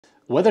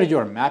Whether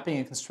you're mapping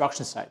a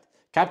construction site,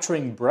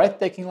 capturing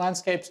breathtaking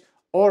landscapes,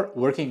 or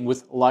working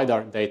with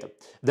LiDAR data,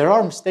 there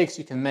are mistakes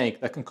you can make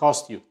that can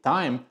cost you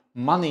time,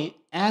 money,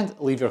 and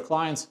leave your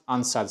clients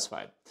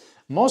unsatisfied.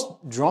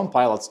 Most drone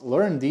pilots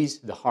learn these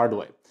the hard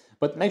way,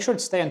 but make sure to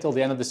stay until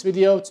the end of this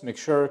video to make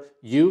sure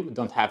you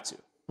don't have to.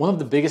 One of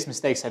the biggest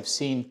mistakes I've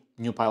seen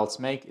new pilots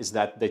make is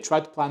that they try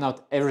to plan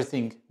out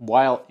everything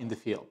while in the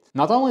field.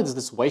 Not only does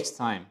this waste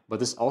time, but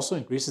this also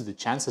increases the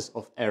chances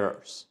of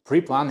errors.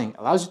 Pre-planning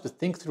allows you to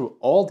think through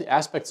all the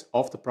aspects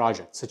of the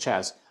project, such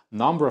as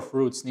number of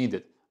routes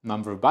needed,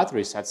 number of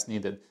battery sets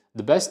needed,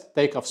 the best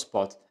takeoff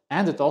spot,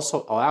 and it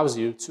also allows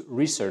you to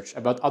research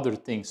about other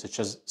things such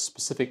as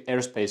specific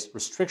airspace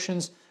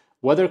restrictions,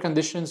 weather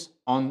conditions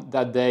on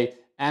that day,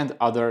 and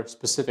other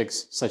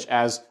specifics such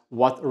as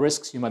what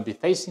risks you might be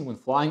facing when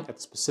flying at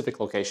a specific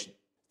location.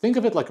 Think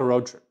of it like a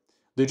road trip.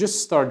 Do you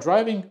just start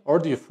driving, or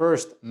do you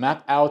first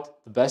map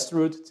out the best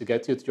route to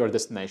get you to your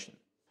destination?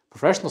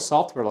 Professional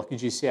software like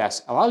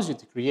UgCS allows you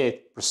to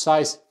create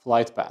precise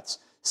flight paths,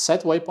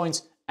 set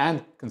waypoints,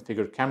 and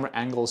configure camera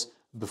angles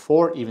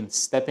before even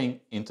stepping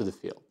into the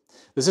field.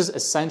 This is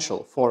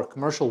essential for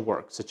commercial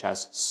work such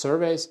as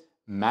surveys,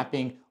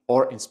 mapping,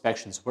 or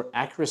inspections where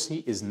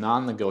accuracy is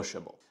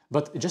non-negotiable.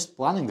 But just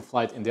planning the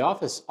flight in the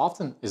office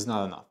often is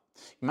not enough.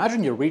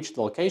 Imagine you reach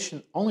the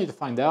location only to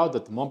find out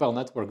that the mobile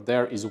network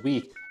there is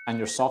weak and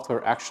your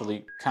software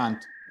actually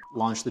can't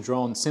launch the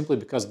drone simply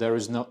because there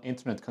is no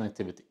internet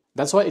connectivity.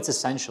 That's why it's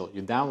essential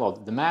you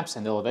download the maps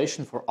and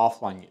elevation for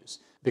offline use,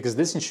 because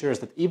this ensures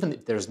that even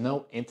if there's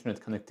no internet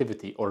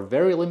connectivity or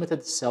very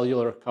limited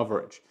cellular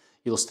coverage,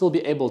 you'll still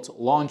be able to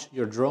launch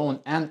your drone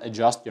and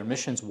adjust your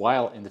missions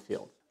while in the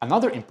field.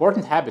 Another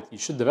important habit you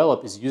should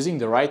develop is using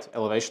the right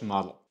elevation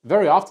model.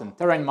 Very often,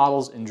 terrain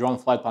models in drone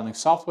flight planning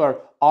software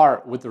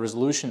are with the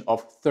resolution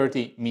of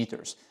 30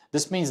 meters.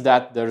 This means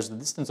that there's a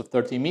distance of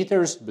 30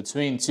 meters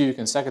between two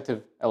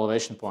consecutive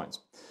elevation points.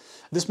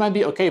 This might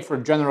be okay for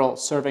general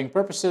surveying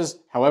purposes.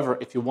 However,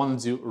 if you want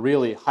to do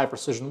really high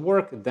precision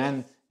work,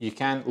 then you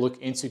can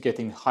look into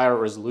getting higher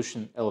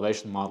resolution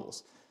elevation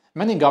models.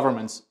 Many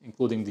governments,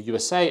 including the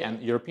USA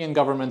and European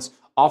governments,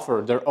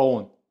 offer their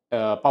own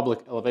public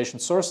elevation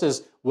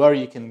sources where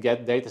you can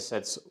get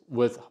datasets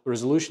with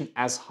resolution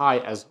as high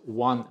as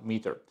 1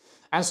 meter.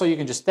 And so you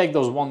can just take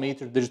those 1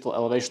 meter digital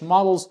elevation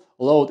models,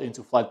 load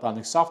into flight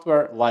planning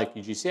software like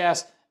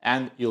UgCS,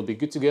 and you'll be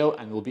good to go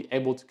and will be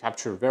able to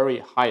capture very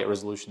high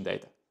resolution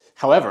data.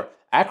 However,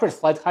 accurate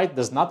flight height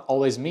does not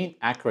always mean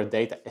accurate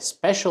data,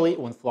 especially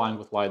when flying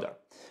with LiDAR.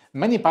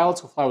 Many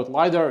pilots who fly with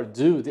LiDAR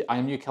do the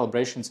IMU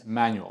calibrations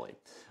manually,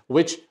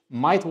 which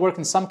might work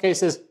in some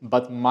cases,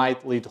 but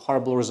might lead to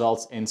horrible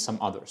results in some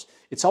others.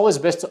 It's always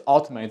best to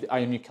automate the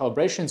IMU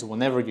calibrations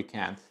whenever you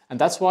can, and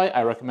that's why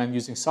I recommend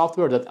using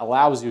software that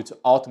allows you to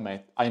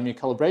automate IMU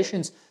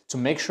calibrations to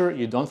make sure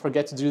you don't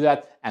forget to do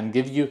that and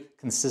give you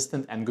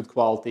consistent and good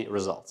quality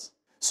results.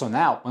 So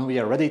now, when we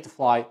are ready to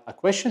fly, a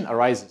question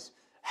arises: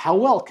 how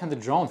well can the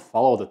drone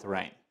follow the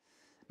terrain?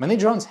 Many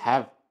drones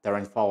have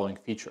terrain following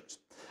features,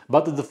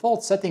 but the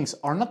default settings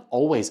are not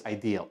always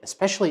ideal,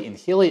 especially in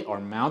hilly or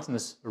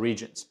mountainous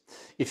regions.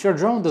 If your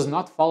drone does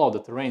not follow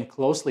the terrain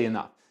closely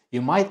enough,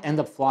 you might end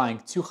up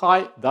flying too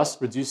high,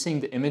 thus reducing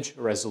the image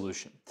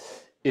resolution.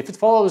 If it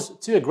follows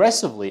too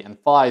aggressively and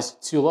flies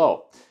too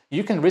low,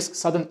 you can risk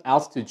sudden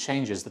altitude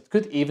changes that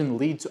could even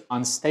lead to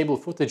unstable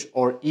footage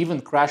or even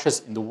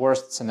crashes in the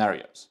worst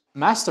scenarios.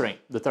 Mastering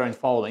the terrain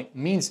following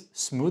means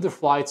smoother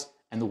flights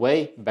and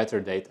way better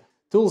data.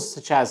 Tools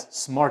such as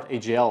Smart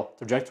AGL,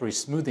 trajectory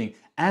smoothing,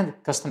 and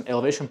custom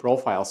elevation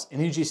profiles in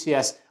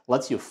UgCS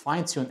let you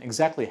fine-tune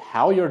exactly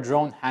how your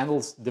drone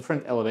handles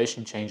different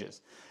elevation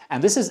changes.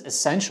 And this is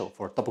essential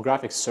for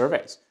topographic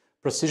surveys,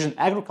 precision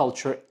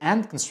agriculture,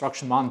 and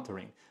construction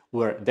monitoring,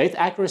 where data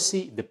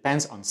accuracy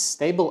depends on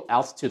stable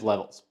altitude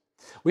levels.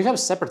 We have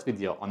a separate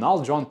video on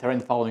all drone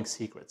terrain following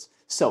secrets,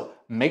 so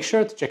make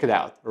sure to check it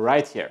out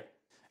right here.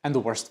 And the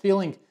worst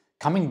feeling?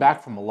 Coming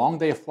back from a long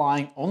day of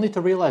flying only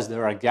to realize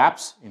there are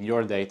gaps in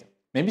your data.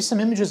 Maybe some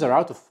images are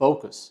out of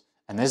focus,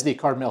 an SD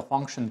card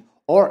malfunctioned,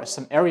 or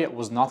some area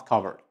was not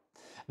covered.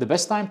 The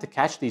best time to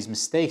catch these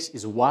mistakes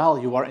is while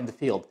you are in the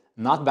field,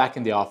 not back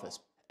in the office.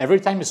 Every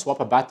time you swap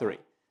a battery,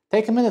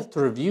 take a minute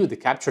to review the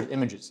captured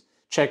images,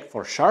 check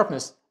for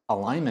sharpness,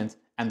 alignment,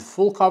 and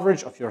full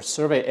coverage of your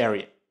survey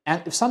area.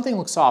 And if something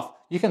looks off,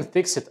 you can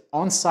fix it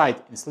on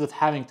site instead of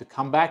having to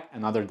come back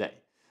another day.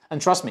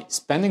 And trust me,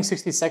 spending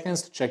 60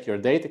 seconds to check your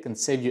data can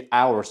save you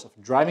hours of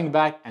driving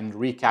back and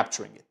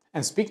recapturing it.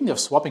 And speaking of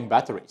swapping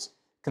batteries,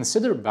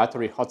 consider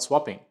battery hot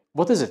swapping.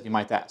 What is it, you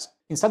might ask?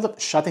 Instead of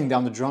shutting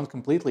down the drone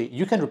completely,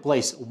 you can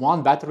replace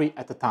one battery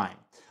at a time,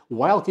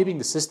 while keeping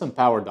the system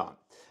powered on.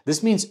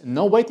 This means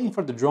no waiting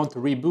for the drone to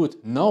reboot,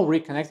 no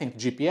reconnecting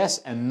to GPS,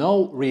 and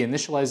no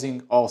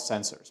reinitializing all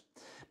sensors.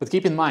 But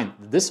keep in mind,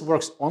 this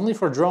works only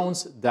for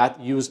drones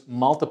that use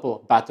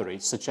multiple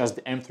batteries, such as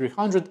the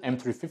M300,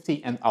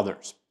 M350, and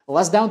others.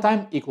 Less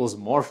downtime equals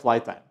more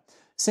flight time.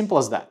 Simple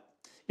as that.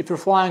 If you're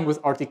flying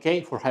with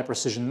RTK for high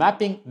precision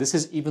mapping, this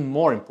is even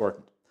more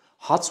important.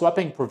 Hot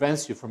swapping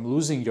prevents you from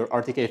losing your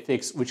RTK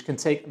fix, which can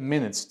take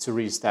minutes to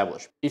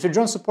re-establish. If your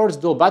drone supports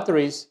dual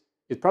batteries,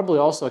 it probably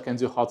also can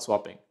do hot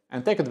swapping,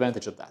 and take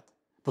advantage of that.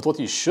 But what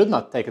you should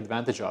not take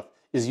advantage of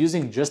is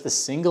using just a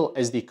single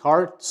SD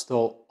card to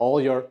store all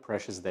your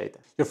precious data.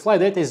 Your flight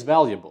data is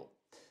valuable,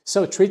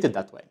 so treat it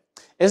that way.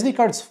 SD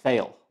cards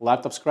fail,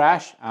 laptops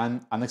crash,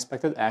 and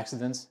unexpected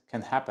accidents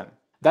can happen.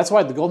 That's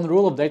why the golden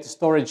rule of data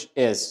storage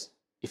is,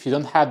 if you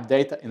don't have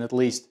data in at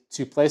least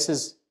 2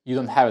 places, you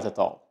don't have it at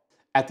all.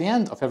 At the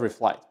end of every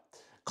flight,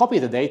 copy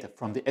the data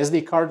from the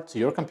SD card to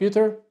your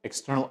computer,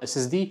 external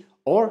SSD,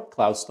 or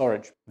cloud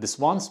storage. This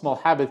one small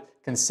habit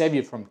can save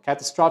you from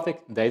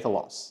catastrophic data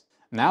loss.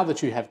 Now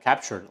that you have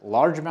captured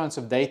large amounts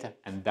of data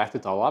and backed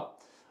it all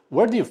up,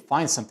 where do you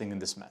find something in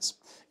this mess?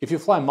 If you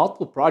fly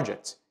multiple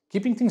projects,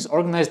 keeping things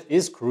organized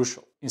is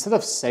crucial. Instead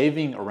of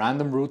saving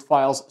random root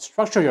files,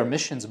 structure your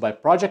missions by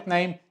project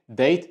name,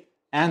 date,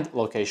 and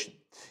location.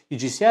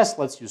 UgCS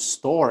lets you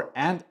store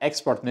and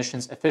export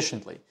missions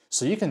efficiently,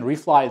 so you can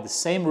refly the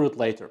same route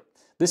later.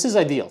 This is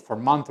ideal for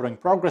monitoring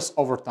progress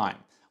over time,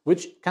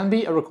 which can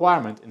be a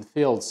requirement in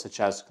fields such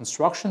as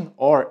construction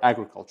or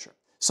agriculture.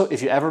 So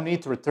if you ever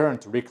need to return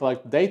to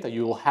recollect data,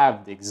 you will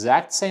have the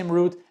exact same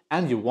route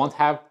and you won't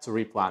have to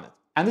replan it.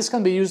 And this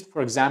can be used,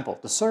 for example,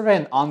 to survey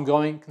an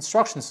ongoing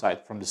construction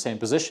site from the same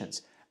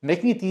positions,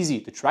 making it easy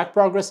to track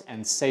progress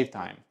and save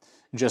time.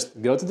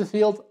 Just go to the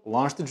field,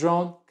 launch the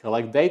drone,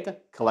 collect data,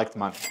 collect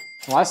money.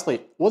 And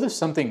lastly, what if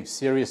something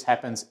serious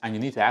happens and you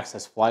need to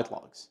access flight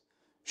logs?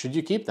 Should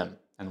you keep them,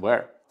 and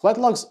where? Flight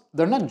logs,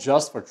 they're not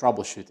just for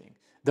troubleshooting.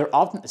 They're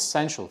often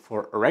essential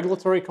for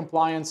regulatory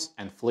compliance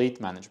and fleet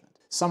management.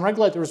 Some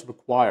regulators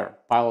require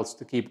pilots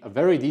to keep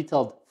very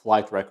detailed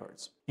flight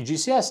records.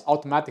 UgCS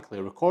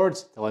automatically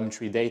records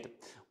telemetry data,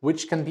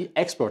 which can be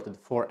exported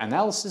for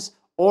analysis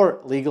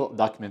or legal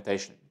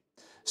documentation.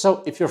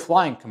 So if you're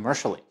flying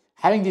commercially,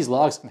 having these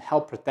logs can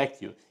help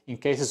protect you in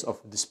cases of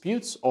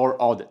disputes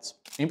or audits.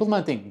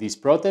 Implementing these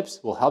pro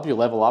tips will help you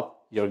level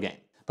up your game.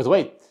 But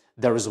wait,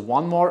 there is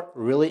one more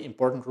really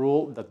important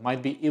rule that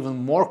might be even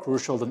more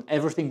crucial than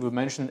everything we've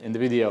mentioned in the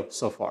video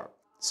so far.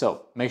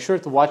 So make sure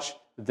to watch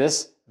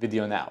this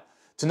video now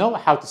to know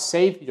how to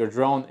save your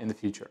drone in the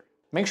future.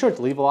 Make sure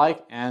to leave a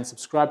like and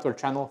subscribe to our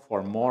channel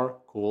for more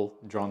cool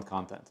drone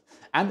content.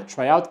 And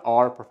try out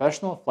our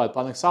professional flight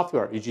planning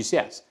software,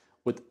 UgCS,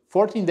 with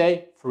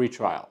 14-day free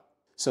trial.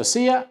 So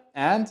see ya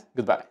and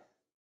goodbye.